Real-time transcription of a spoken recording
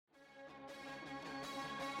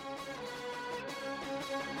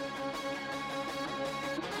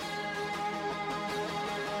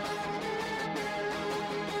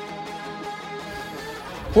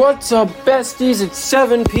What's up, besties? It's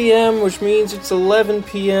 7 p.m., which means it's 11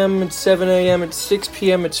 p.m., it's 7 a.m., it's 6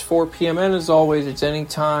 p.m., it's 4 p.m., and as always, it's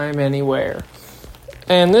anytime, anywhere.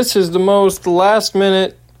 And this is the most last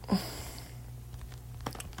minute...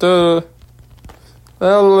 This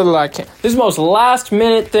is the most last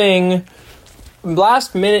minute thing...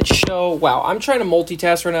 Last minute show. Wow, I'm trying to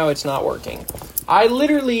multitask right now, it's not working. I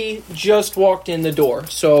literally just walked in the door,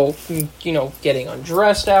 so, getting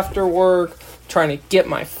undressed after work... trying to get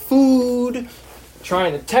my food,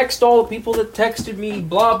 trying to text all the people that texted me,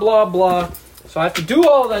 blah, blah, blah. So I have to do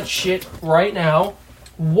all that shit right now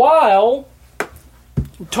while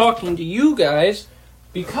talking to you guys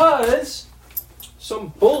because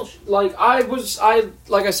some bullshit, like I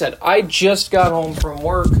said, I just got home from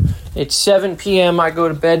work. It's 7 p.m. I go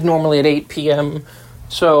to bed normally at 8 p.m.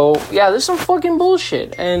 So, yeah, this is some fucking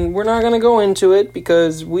bullshit. And we're not going to go into it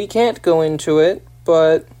because we can't go into it,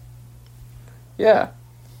 but... yeah,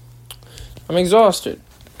 I'm exhausted.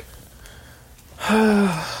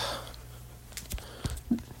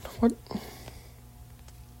 What?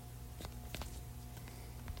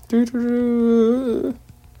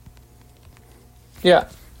 Yeah,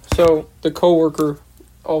 so the coworker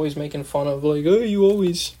always making fun of, like, oh, you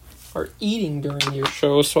always are eating during your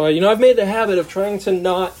show. So, I've made the habit of trying to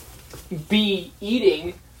not be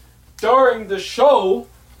eating during the show.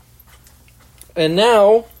 And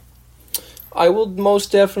now... I will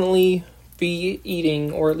most definitely be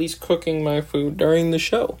eating, or at least cooking my food during the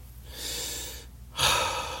show.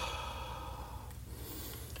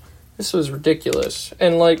 This was ridiculous.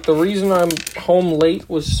 And, the reason I'm home late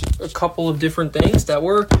was a couple of different things that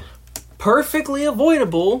were perfectly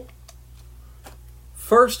avoidable,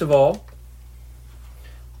 first of all.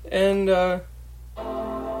 And,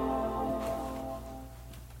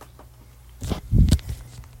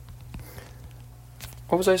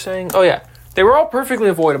 what was I saying? Oh, yeah. They were all perfectly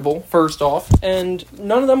avoidable, first off, and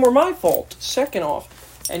none of them were my fault, second off.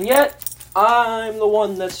 And yet, I'm the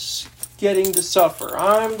one that's getting to suffer.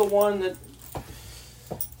 I'm the one that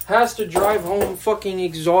has to drive home fucking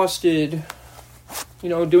exhausted,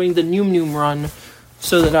 doing the noom run,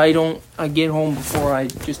 so that I get home before I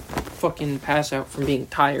just fucking pass out from being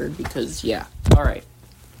tired, because, yeah. Alright.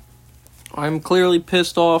 I'm clearly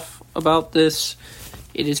pissed off about this.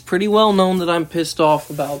 It is pretty well known that I'm pissed off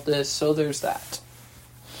about this, so there's that.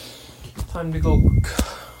 Time to go.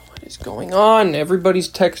 What is going on? Everybody's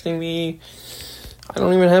texting me. I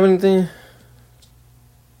don't even have anything.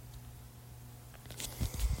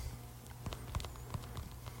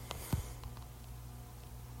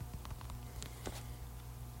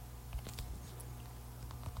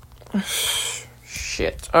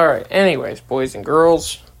 Shit. Alright, anyways, boys and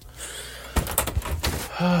girls.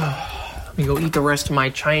 Let me go eat the rest of my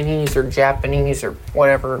Chinese or Japanese or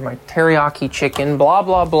whatever, my teriyaki chicken, blah,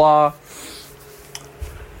 blah, blah.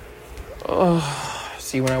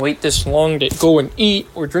 See, when I wait this long to go and eat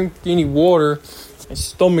or drink any water, my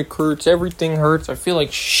stomach hurts, everything hurts, I feel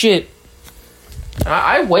like shit.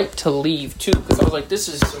 I went to leave, too, because I was like, this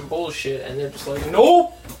is some bullshit, and they're just like,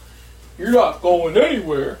 nope, you're not going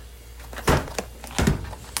anywhere.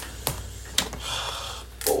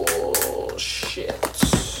 Bullshit.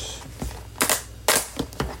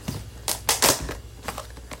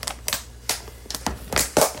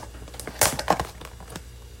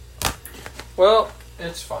 Well,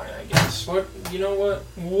 it's fine, I guess. You know what?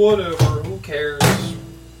 Whatever, who cares?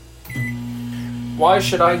 Why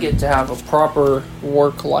should I get to have a proper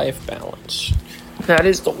work-life balance? That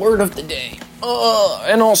is the word of the day.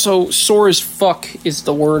 And also, sore as fuck is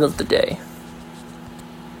the word of the day.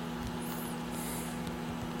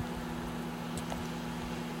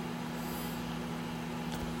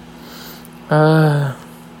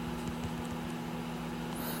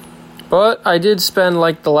 But I did spend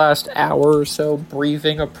the last hour or so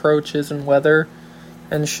briefing approaches and weather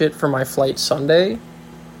and shit for my flight Sunday.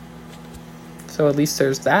 So at least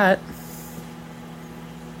there's that.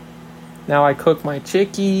 Now I cook my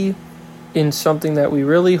chickie in something that we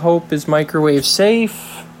really hope is microwave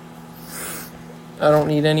safe. I don't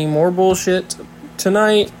need any more bullshit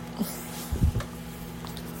tonight.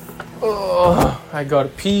 I gotta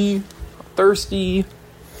pee. I'm thirsty.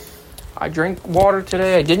 I drank water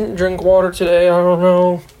today. I didn't drink water today. I don't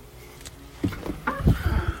know.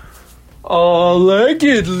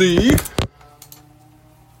 Allegedly.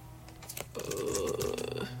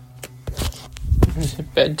 Is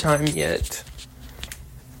it bedtime yet?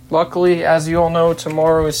 Luckily, as you all know,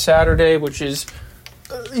 tomorrow is Saturday, which is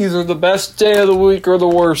either the best day of the week or the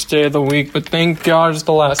worst day of the week. But thank God it's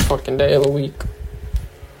the last fucking day of the week.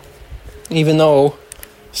 Even though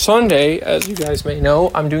Sunday, as you guys may know,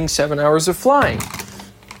 I'm doing 7 hours of flying.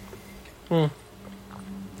 Last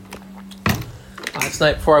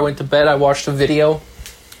night before I went to bed, I watched a video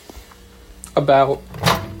about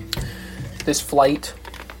this flight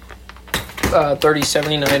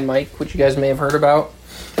 3079 Mike, which you guys may have heard about.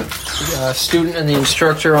 The student and the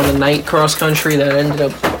instructor on the night cross country that ended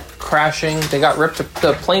up crashing.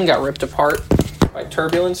 The plane got ripped apart by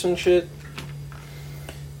turbulence and shit.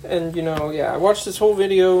 And I watched this whole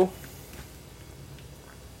video.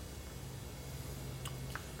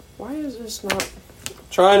 Why is this not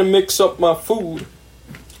trying to mix up my food?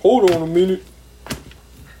 Hold on a minute.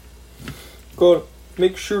 Gotta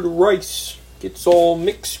make sure the rice gets all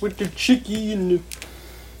mixed with the chicky and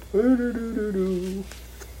the...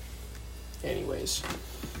 Anyways.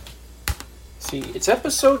 See, it's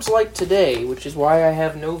episodes like today, which is why I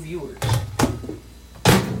have no viewers.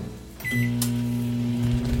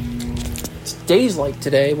 It's days like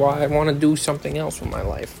today why I want to do something else with my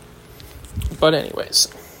life. But anyways.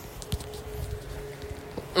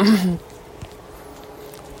 I'm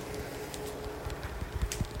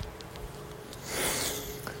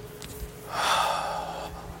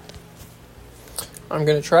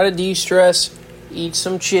gonna try to de-stress, eat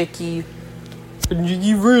some chicky, and you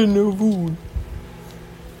give her no food.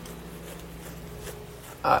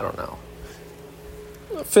 I don't know.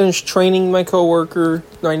 I finished training my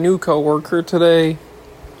new coworker today.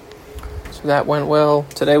 So that went well.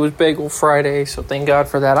 Today was Bagel Friday, so thank God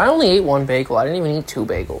for that. I only ate one bagel. I didn't even eat 2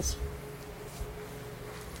 bagels.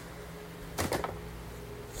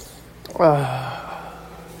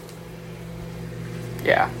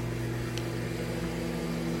 Yeah.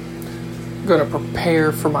 I'm gonna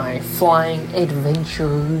prepare for my flying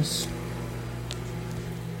adventures.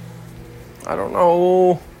 I don't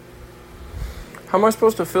know. How am I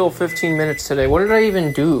supposed to fill 15 minutes today? What did I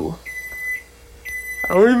even do?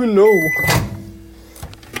 I don't even know.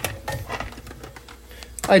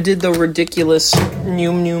 I did the ridiculous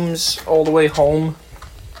Noom all the way home.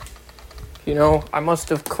 I must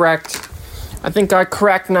have I think I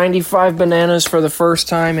cracked 95 bananas for the first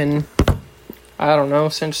time in, I don't know,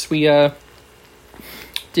 since we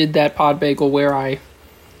did that pod bagel where I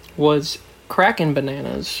was cracking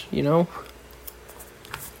bananas,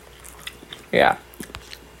 Yeah.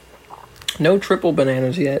 No triple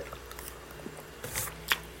bananas yet.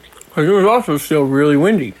 But it was also still really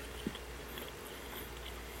windy.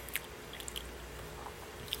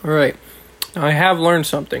 Alright. I have learned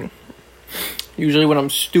something. Usually when I'm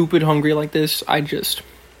stupid hungry like this, I just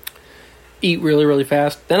eat really, really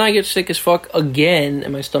fast. Then I get sick as fuck again,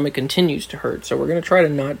 and my stomach continues to hurt. So we're going to try to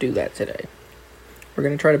not do that today. We're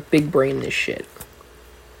going to try to big brain this shit.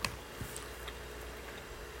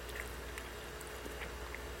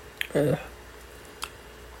 I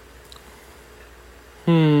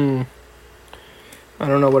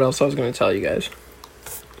don't know what else I was going to tell you guys.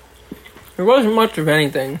 There wasn't much of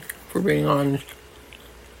anything, for being honest.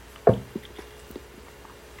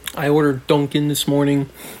 I ordered Dunkin' this morning.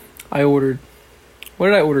 What did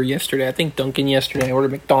I order yesterday? I think Dunkin' yesterday. I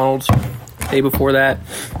ordered McDonald's the day before that.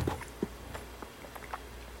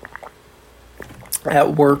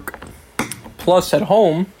 At work. Plus, at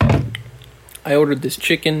home, I ordered this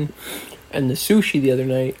chicken and the sushi the other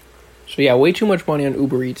night. So yeah, way too much money on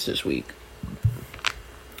Uber Eats this week.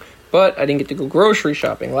 But I didn't get to go grocery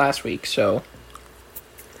shopping last week, so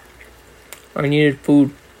I needed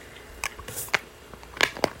food.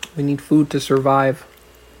 We need food to survive.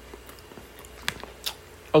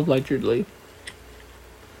 Allegedly.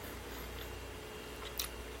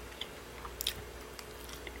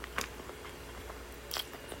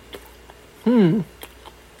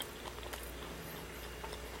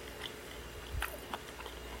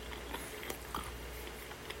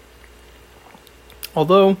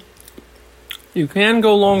 Although, you can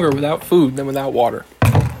go longer without food than without water.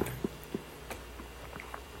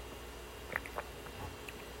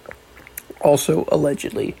 Also,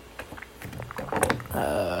 allegedly.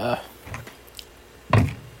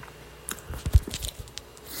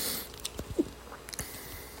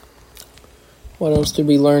 What else did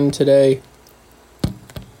we learn today?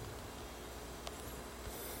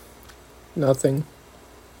 Nothing.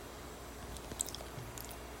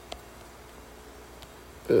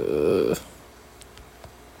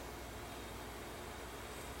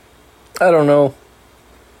 I don't know.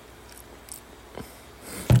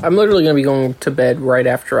 I'm literally going to be going to bed right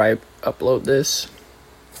after I upload this.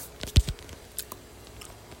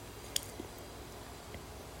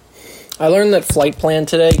 I learned that Flight Plan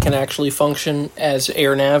today can actually function as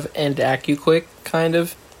AirNav and AccuQuick, kind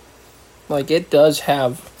of. Like, it does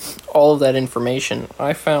have all of that information.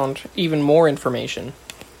 I found even more information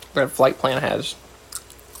that Flight Plan has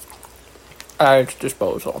at its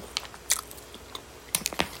disposal.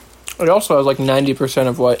 It also has like 90%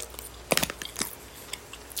 of what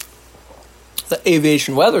the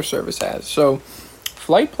Aviation Weather Service has. So,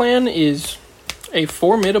 Flight Plan is a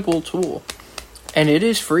formidable tool, and it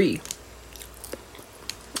is free.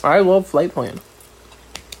 I love Flight Plan.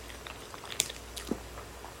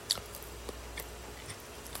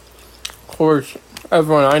 Of course,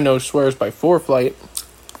 everyone I know swears by ForeFlight.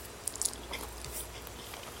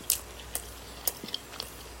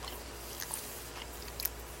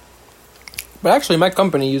 But actually, my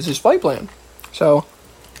company uses Flight Plan. So,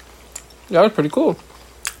 that was pretty cool.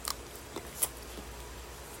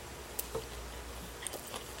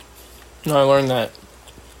 No, I learned that.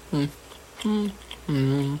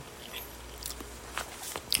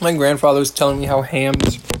 My grandfather was telling me how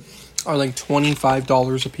hams are like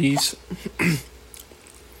 $25 a piece.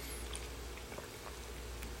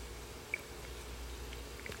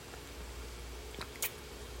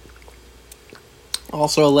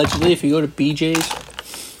 Also, allegedly, if you go to BJ's,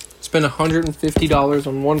 spend $150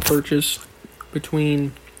 on one purchase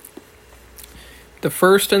between the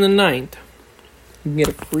 1st and the 9th, you can get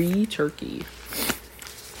a free turkey.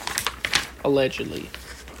 Allegedly.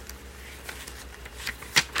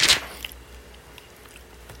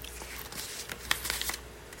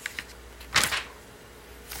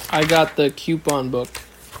 I got the coupon book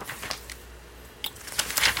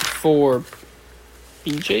for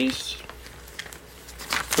BJ's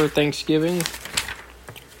for Thanksgiving,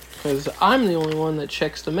 because I'm the only one that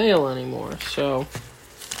checks the mail anymore, so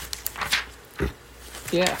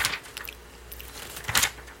yeah.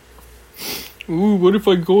 Ooh, what if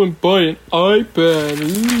I go and buy an iPad?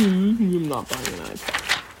 Ooh, I'm not buying an iPad.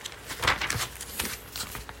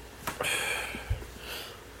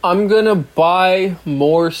 I'm gonna buy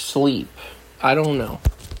more sleep. I don't know.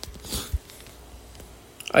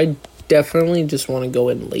 I definitely just want to go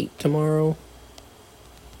in late tomorrow.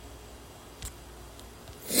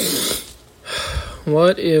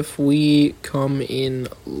 What if we come in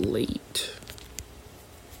late?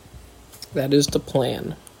 That is the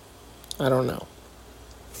plan. I don't know.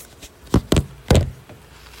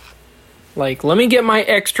 Like, let me get my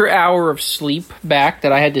extra hour of sleep back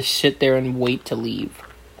that I had to sit there and wait to leave.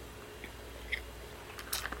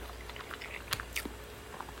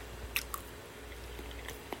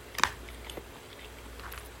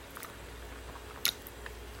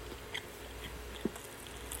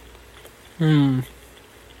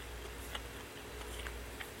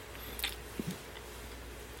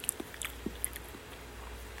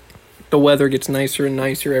 The weather gets nicer and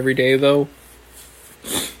nicer every day, though.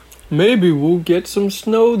 Maybe we'll get some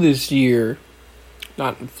snow this year.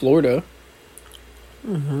 Not in Florida.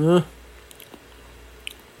 It's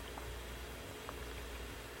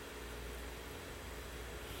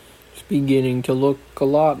beginning to look a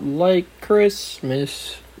lot like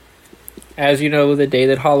Christmas. As you know, the day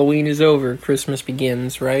that Halloween is over, Christmas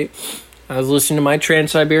begins, right? I was listening to my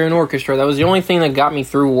Trans-Siberian Orchestra. That was the only thing that got me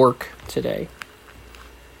through work today.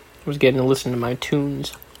 I was getting to listen to my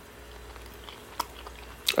tunes.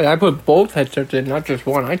 And I put both headsets in, not just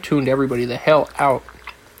one. I tuned everybody the hell out.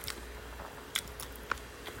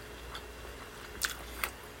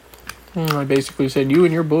 I basically said, you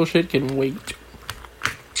and your bullshit can wait.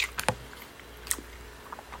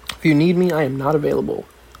 If you need me, I am not available.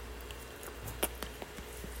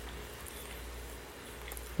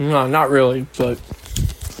 No, not really, but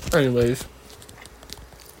anyways.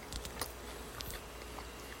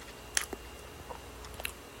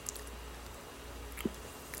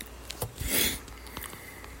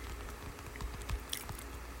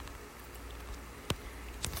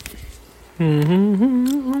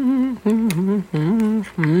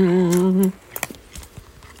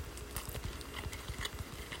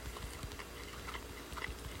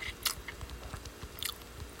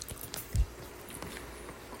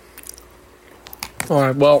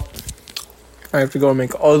 Alright, well, I have to go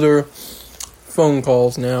make other phone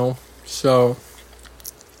calls now, so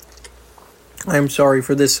I'm sorry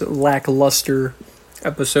for this lackluster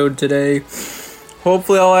episode today.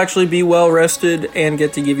 Hopefully I'll actually be well rested and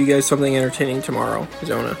get to give you guys something entertaining tomorrow.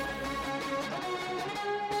 Zona.